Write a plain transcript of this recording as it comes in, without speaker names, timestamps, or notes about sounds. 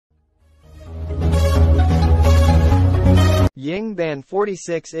Ying Ban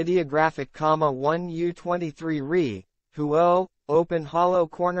 46 ideographic, 1 U23 Re, Huo, open hollow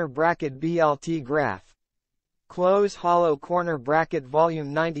corner bracket BLT graph. Close hollow corner bracket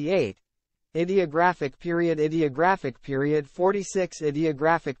volume 98. Ideographic period 46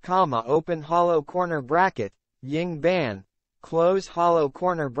 ideographic, open hollow corner bracket, Ying Ban, close hollow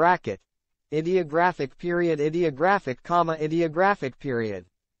corner bracket. Ideographic period ideographic period.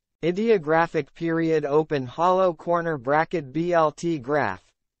 Ideographic period open hollow corner bracket BLT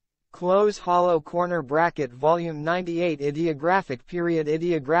graph. Close hollow corner bracket volume 98 ideographic period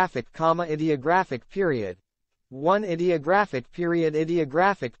ideographic, ideographic period. 1 ideographic period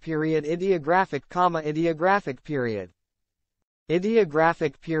ideographic period ideographic, ideographic period.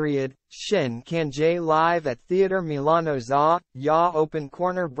 Ideographic period, Shin Kanjay live at Theatre Milano Za, Ya open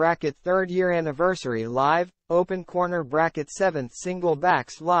corner bracket 3rd year anniversary live, open corner bracket 7th single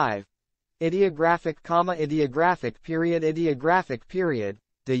backs live. Ideographic, ideographic period,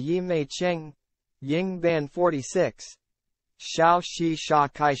 De Yi Mei Cheng, Ying Ban 46. Xiao Shi Sha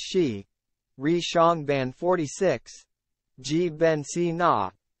Kai Shi, Ri Shang Ban 46. Ji Ben Si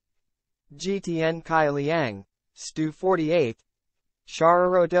Na. Gtn Kai Liang, Stu 48.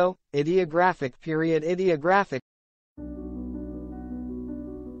 Shararoto, ideographic